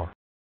no power.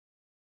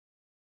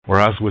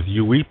 Whereas with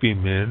Yuwipi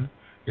men,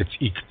 it's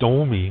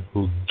Iktomi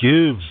who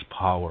gives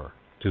power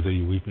to the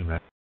Yuwipi men.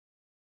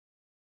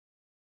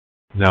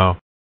 Now,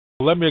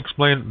 let me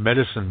explain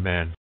medicine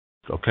men.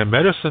 Okay,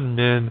 medicine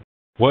men,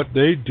 what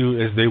they do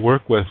is they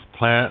work with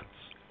plants,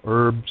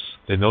 herbs.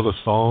 They know the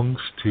songs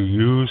to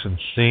use and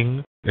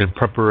sing in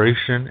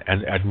preparation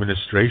and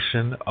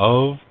administration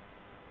of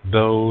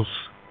those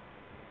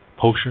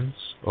potions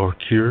or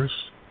cures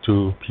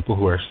to people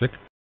who are sick.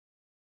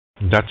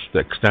 That's the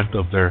extent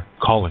of their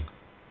calling.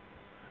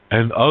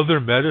 And other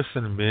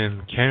medicine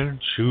men can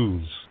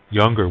choose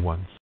younger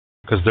ones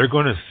because they're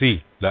going to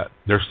see that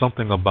there's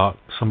something about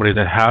somebody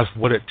that has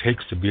what it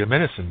takes to be a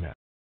medicine man.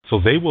 So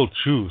they will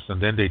choose,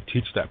 and then they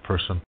teach that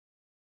person.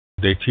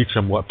 They teach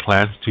them what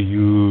plants to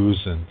use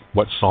and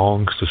what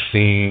songs to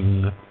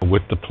sing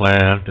with the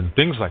plant and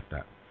things like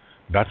that.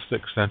 That's the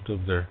extent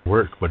of their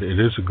work, but it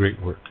is a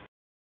great work.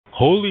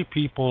 Holy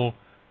people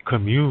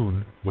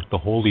commune with the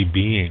holy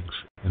beings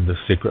in the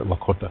sacred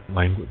Lakota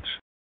language.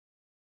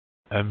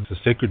 And the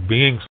sacred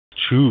beings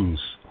choose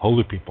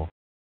holy people.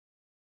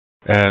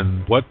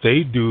 And what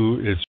they do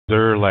is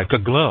they're like a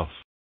glove.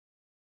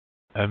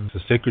 And the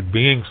sacred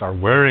beings are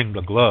wearing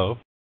the glove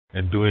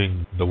and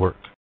doing the work.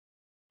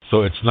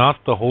 So it's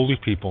not the holy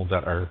people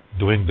that are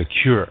doing the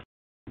cure.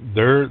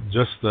 They're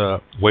just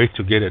the way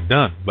to get it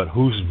done. But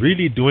who's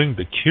really doing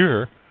the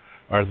cure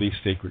are these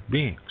sacred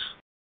beings.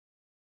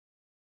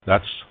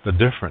 That's the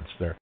difference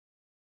there.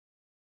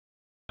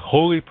 A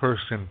holy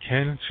person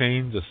can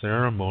change the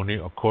ceremony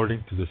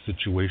according to the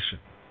situation.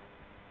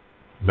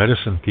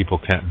 Medicine people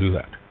can't do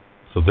that.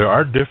 So there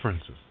are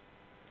differences.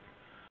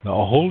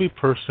 Now, a holy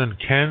person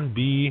can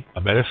be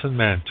a medicine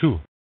man too,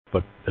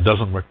 but it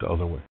doesn't work the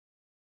other way.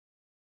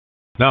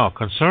 Now,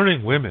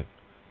 concerning women,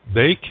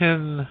 they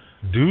can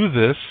do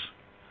this,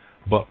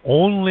 but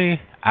only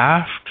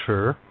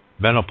after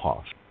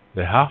menopause.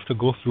 They have to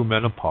go through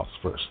menopause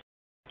first.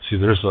 See,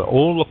 there's an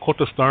old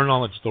Lakota Star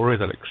Knowledge story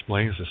that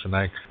explains this, and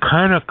I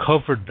kind of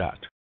covered that.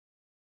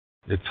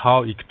 It's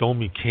how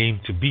Iktomi came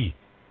to be.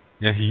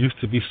 Yeah, he used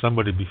to be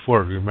somebody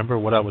before. Remember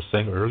what I was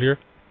saying earlier?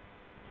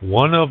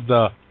 One of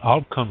the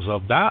outcomes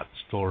of that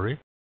story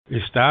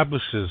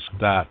establishes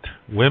that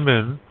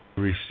women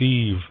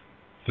receive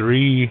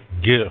 3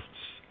 gifts,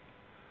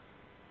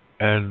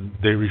 and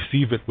they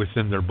receive it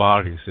within their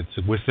bodies.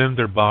 It's within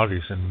their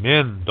bodies, and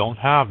men don't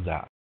have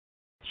that.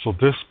 So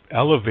this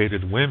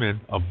elevated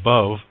women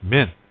above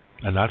men,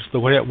 and that's the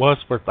way it was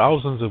for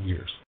thousands of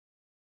years.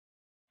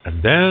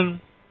 And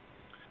then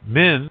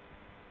men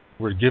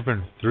were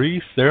given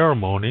 3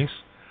 ceremonies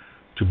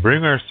to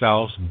bring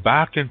ourselves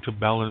back into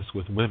balance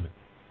with women.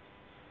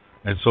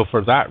 And so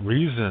for that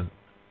reason,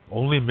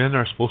 only men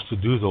are supposed to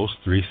do those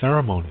 3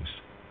 ceremonies.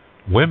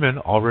 Women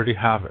already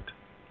have it.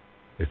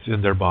 It's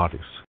in their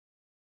bodies.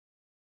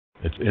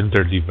 It's in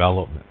their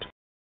development.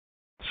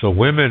 So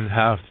women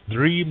have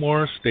 3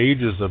 more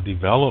stages of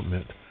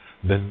development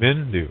than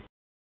men do.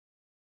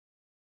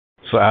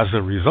 So as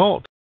a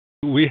result,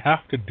 we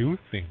have to do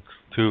things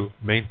to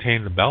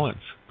maintain the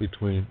balance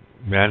between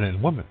man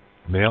and woman,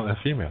 male and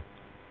female.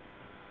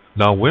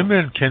 Now,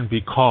 women can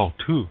be called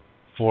too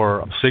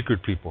for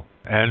sacred people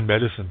and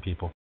medicine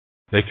people.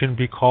 They can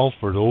be called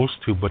for those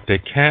two, but they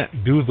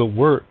can't do the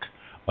work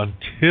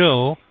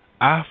until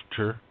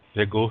after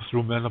they go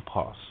through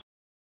menopause.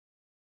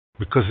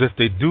 Because if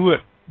they do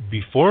it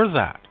before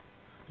that,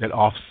 it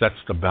offsets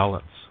the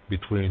balance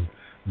between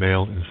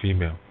male and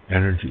female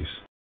energies.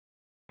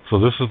 So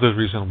this is the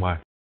reason why.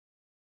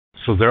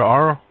 So there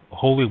are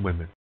holy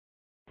women.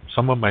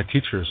 Some of my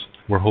teachers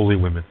were holy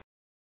women.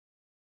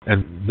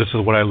 And this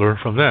is what I learned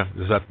from them,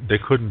 is that they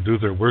couldn't do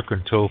their work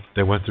until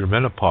they went through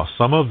menopause.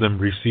 Some of them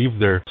received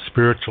their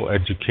spiritual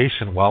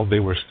education while they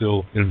were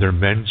still in their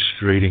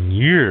menstruating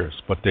years,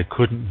 but they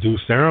couldn't do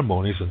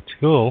ceremonies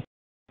until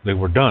they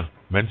were done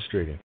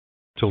menstruating,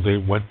 till they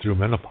went through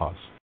menopause.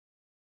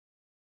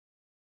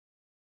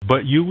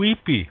 But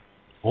UEP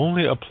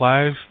only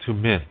applies to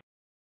men.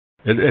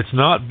 It's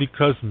not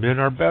because men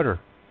are better.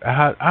 It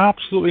had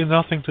absolutely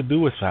nothing to do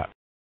with that.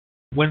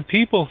 When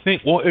people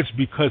think, well, it's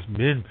because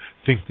men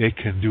think they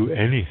can do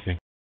anything,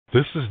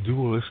 this is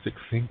dualistic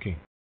thinking.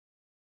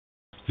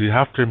 So you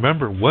have to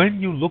remember,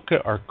 when you look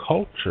at our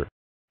culture,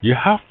 you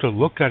have to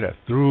look at it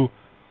through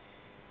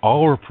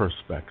our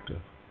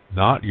perspective,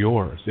 not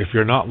yours. If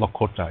you're not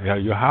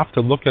Lakota, you have to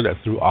look at it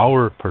through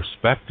our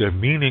perspective,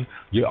 meaning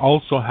you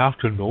also have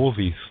to know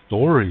these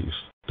stories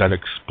that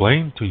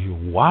explain to you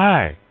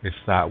why it's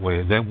that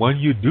way. Then when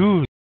you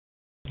do,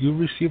 you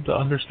receive the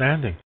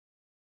understanding.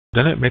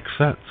 Then it makes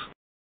sense.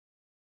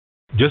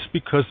 Just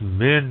because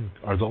men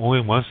are the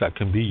only ones that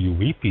can be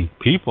UEP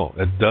people,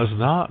 it does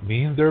not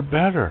mean they're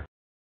better.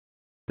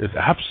 It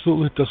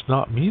absolutely does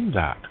not mean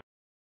that.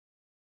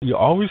 You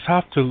always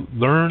have to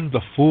learn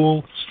the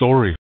full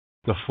story,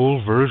 the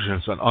full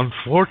versions. And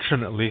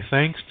unfortunately,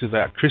 thanks to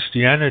that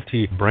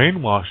Christianity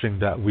brainwashing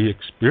that we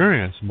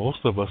experience,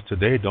 most of us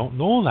today don't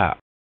know that.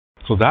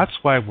 So that's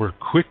why we're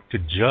quick to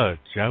judge.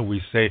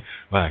 We say,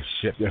 well,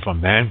 shit, if a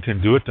man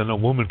can do it, then a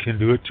woman can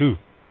do it too.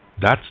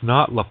 That's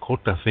not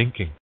Lakota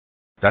thinking.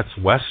 That's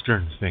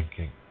Western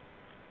thinking.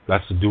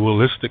 That's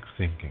dualistic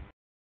thinking.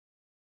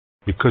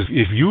 Because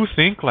if you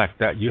think like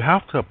that, you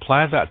have to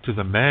apply that to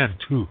the man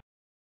too.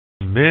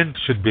 Men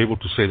should be able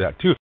to say that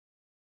too.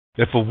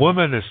 If a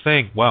woman is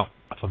saying, well,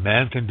 if a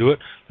man can do it,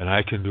 then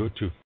I can do it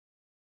too.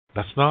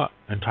 That's not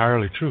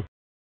entirely true.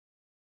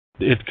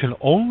 It can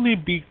only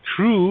be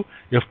true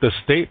if the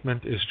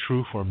statement is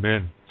true for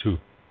men too.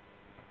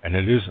 And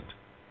it isn't.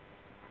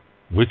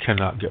 We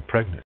cannot get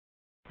pregnant.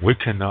 We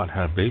cannot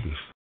have babies.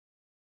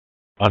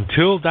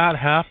 Until that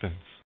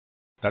happens,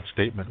 that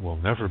statement will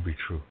never be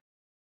true.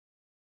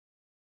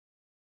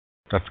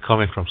 That's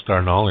coming from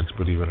Star Knowledge,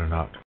 believe it or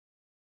not.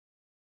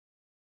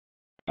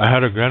 I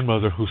had a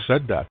grandmother who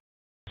said that.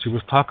 She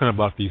was talking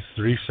about these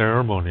 3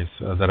 ceremonies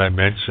that I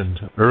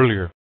mentioned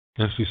earlier.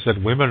 And she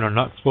said women are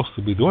not supposed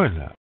to be doing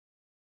that.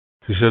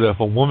 She said if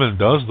a woman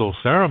does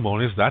those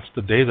ceremonies, that's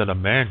the day that a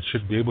man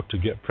should be able to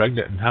get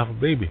pregnant and have a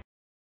baby.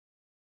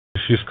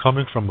 She's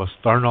coming from a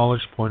Star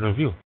Knowledge point of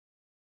view.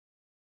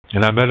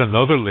 And I met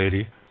another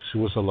lady, she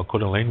was a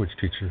Lakota language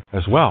teacher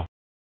as well.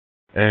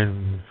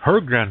 And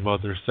her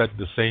grandmother said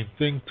the same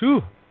thing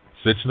too.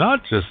 So it's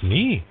not just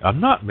me.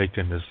 I'm not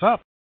making this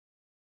up.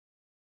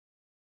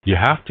 You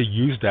have to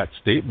use that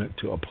statement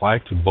to apply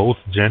to both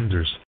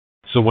genders.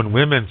 So when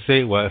women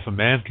say, well, if a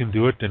man can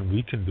do it, then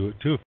we can do it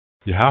too.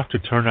 You have to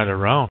turn that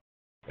around.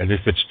 And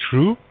if it's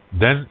true,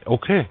 then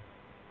okay.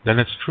 Then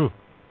it's true.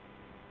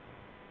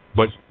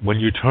 But when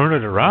you turn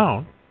it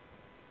around,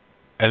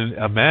 and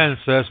a man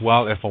says,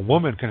 well, if a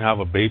woman can have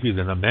a baby,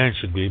 then a man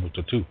should be able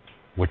to too,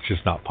 which is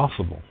not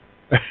possible.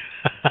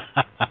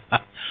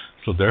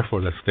 So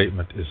therefore, that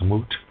statement is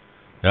moot.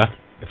 Yeah,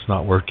 it's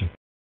not working.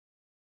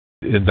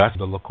 And that's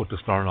the Lakota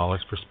Star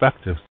Knowledge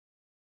perspective.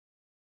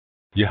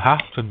 You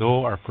have to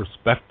know our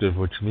perspective,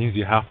 which means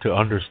you have to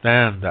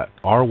understand that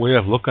our way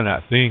of looking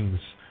at things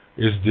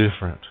is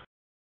different.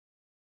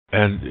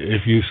 And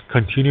if you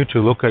continue to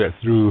look at it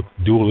through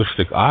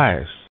dualistic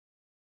eyes,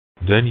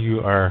 then you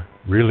are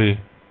really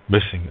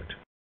missing it.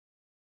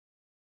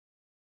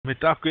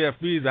 Mitaku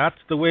FB,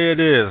 that's the way it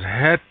is.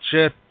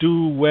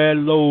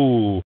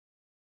 Hechetuelo.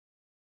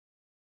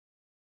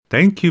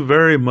 Thank you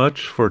very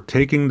much for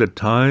taking the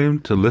time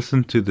to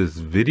listen to this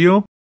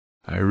video.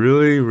 I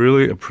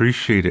really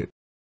appreciate it.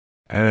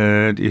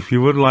 And if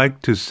you would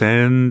like to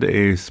send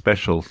a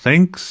special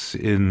thanks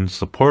in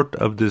support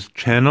of this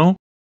channel,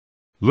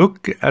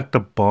 look at the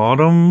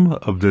bottom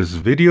of this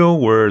video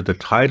where the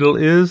title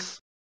is,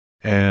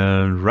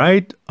 and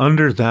right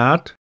under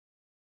that,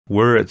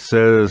 where it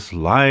says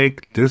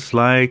like,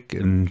 dislike,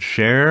 and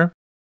share,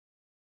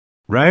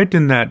 right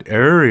in that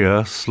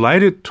area,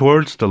 slide it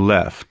towards the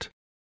left,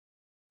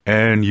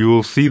 and you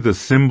will see the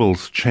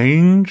symbols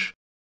change,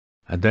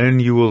 and then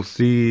you will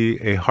see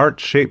a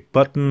heart-shaped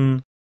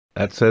button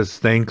that says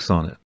thanks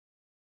on it.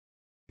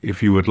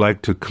 If you would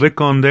like to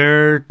click on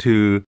there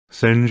to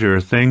send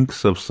your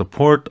thanks of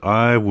support,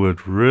 I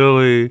would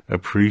really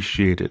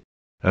appreciate it,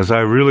 as I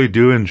really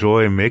do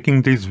enjoy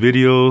making these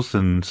videos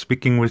and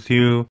speaking with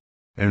you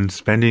and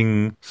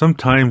spending some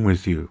time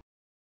with you.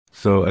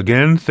 So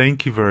again,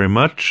 thank you very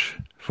much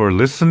for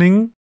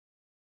listening.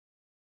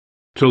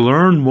 To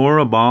learn more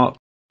about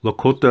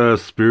Lakota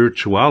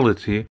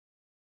spirituality,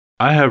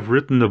 I have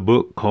written a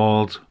book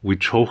called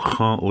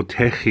Wichocha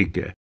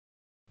Otechige,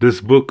 This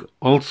book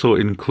also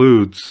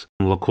includes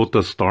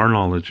Lakota Star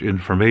Knowledge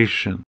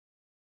information.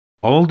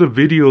 All the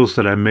videos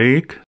that I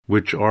make,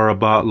 which are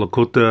about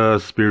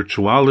Lakota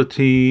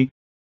spirituality,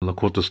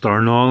 Lakota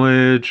Star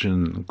Knowledge,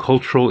 and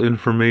cultural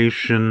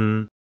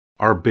information,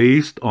 are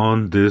based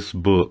on this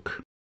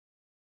book.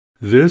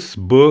 This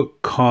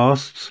book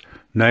costs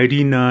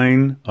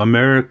 99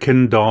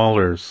 American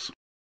dollars.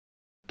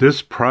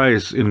 This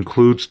price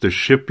includes the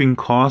shipping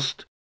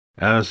cost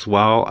as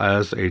well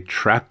as a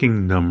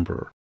tracking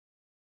number.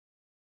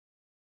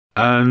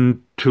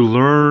 And to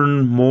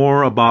learn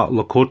more about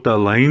Lakota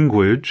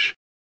language,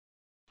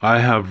 I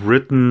have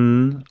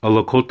written a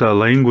Lakota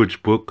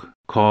language book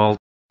called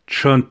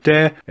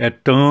Chante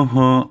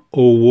Etanha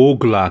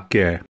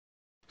Owoglake,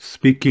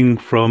 Speaking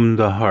from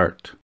the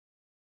Heart.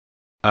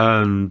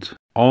 And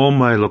all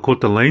my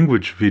Lakota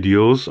language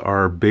videos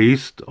are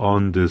based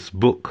on this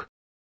book.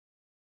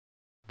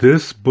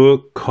 This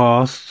book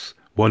costs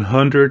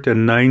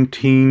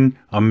 119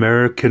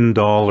 American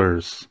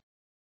dollars.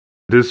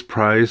 This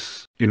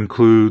price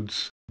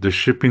includes the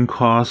shipping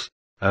cost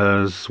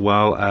as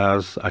well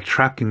as a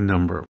tracking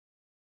number.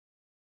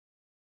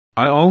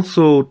 I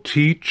also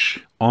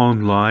teach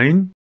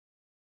online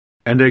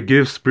and I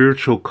give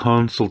spiritual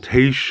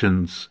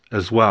consultations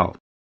as well.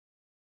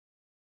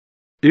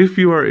 If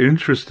you are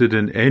interested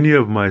in any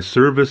of my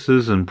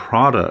services and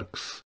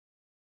products,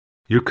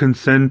 you can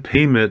send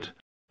payment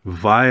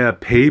via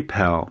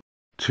PayPal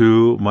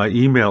to my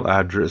email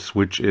address,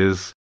 which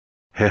is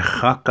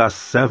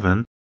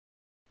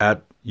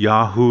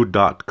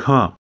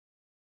hehaka7@yahoo.com.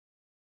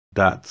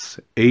 That's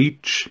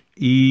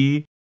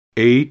HEHAKA,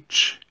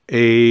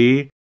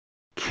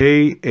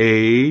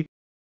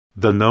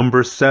 the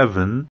number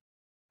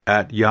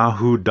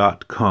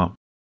 7@yahoo.com.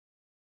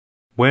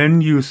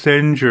 When you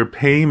send your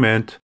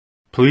payment,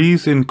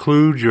 please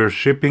include your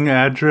shipping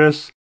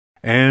address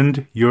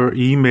and your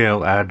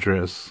email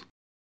address.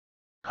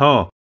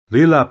 Ho,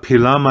 Lila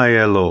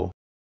Pilamayelo.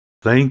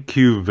 Thank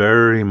you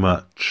very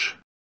much.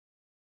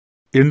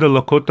 In the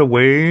Lakota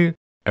way,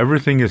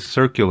 everything is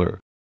circular.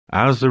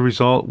 As a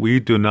result, we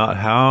do not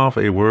have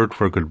a word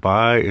for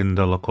goodbye in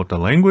the Lakota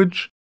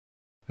language.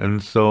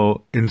 And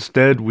so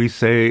instead we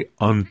say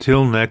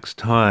until next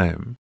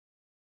time,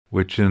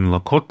 which in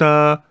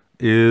Lakota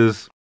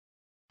is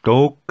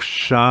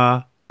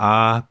Doksha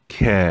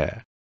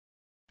Ake.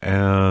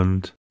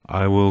 And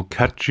I will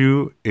catch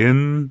you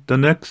in the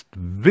next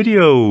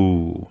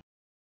video.